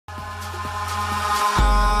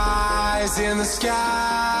Eyes in the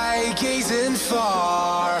sky, gazing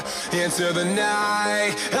far into the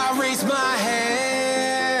night. I raise my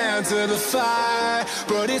hand to the fire,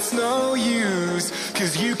 but it's no use,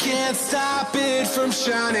 'cause you can't stop it from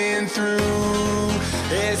shining through.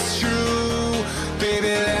 It's true,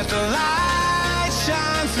 baby, let the light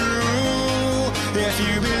shine through. If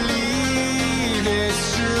you believe it's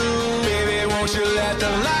true, baby, won't you let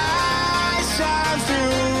the light shine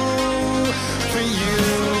through for you,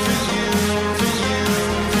 for you, for you,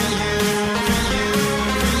 for you, for you, for you,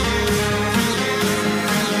 for you,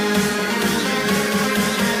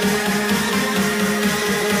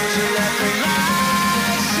 won't you let the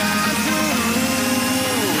light shine through.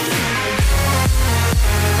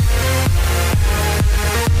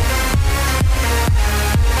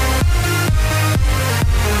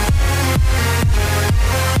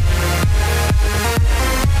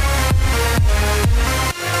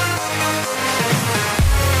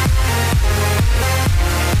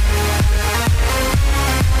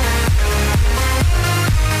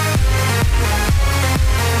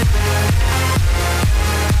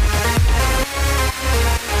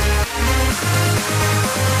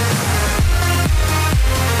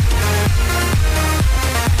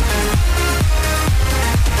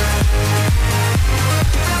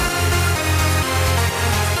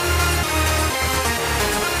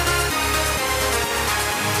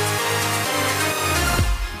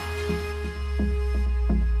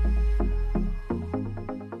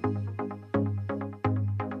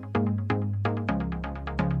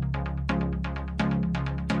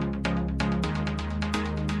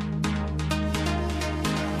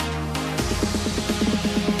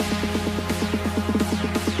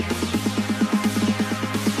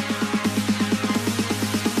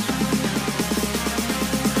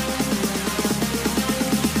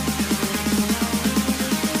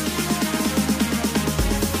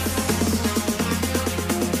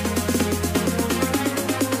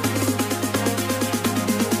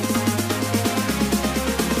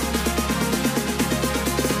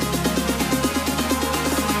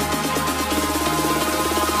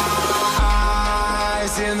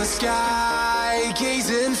 In the sky,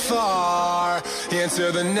 gazing far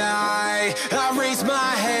into the night. I raise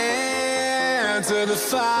my hand to the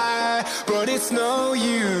fire, but it's no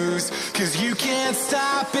use, 'cause you can't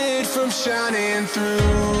stop it from shining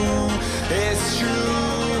through. It's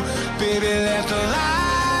true, baby, let the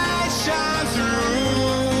light shine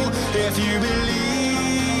through. If you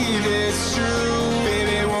believe it's true,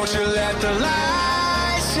 baby, won't you let the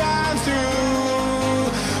light shine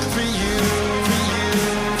through for you.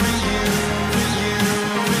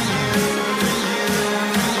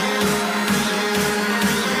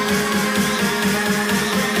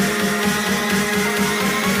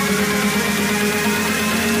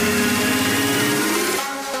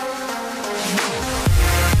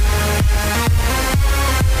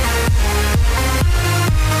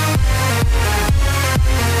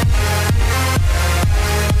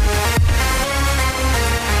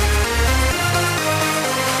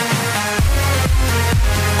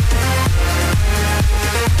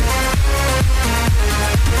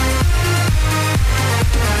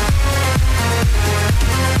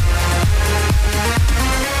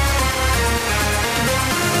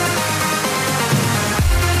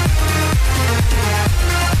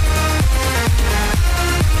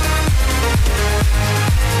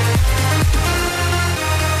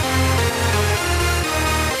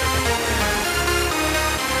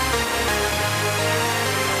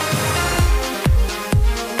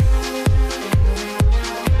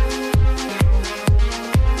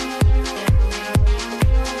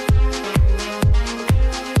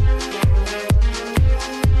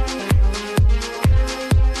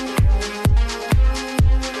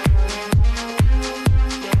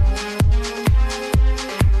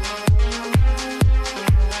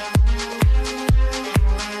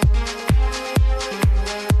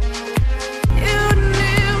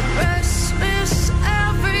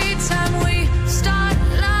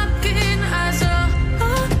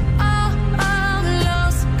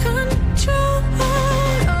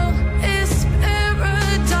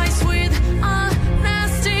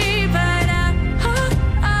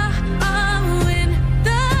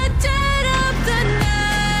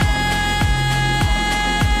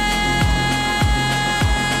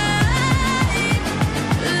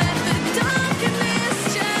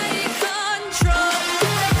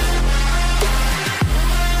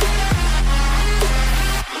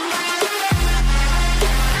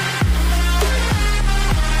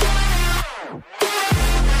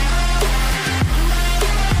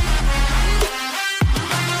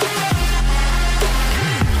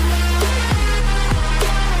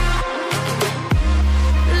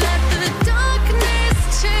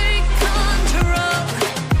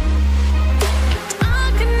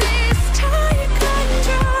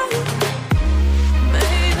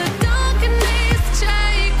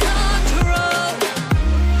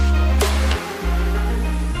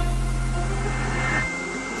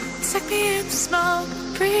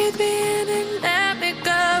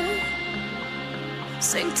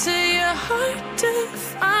 hard to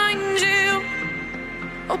find you.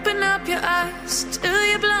 Open up your eyes till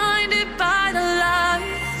you're blinded by the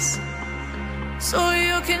lies, so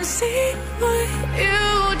you can see what you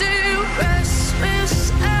do. Rest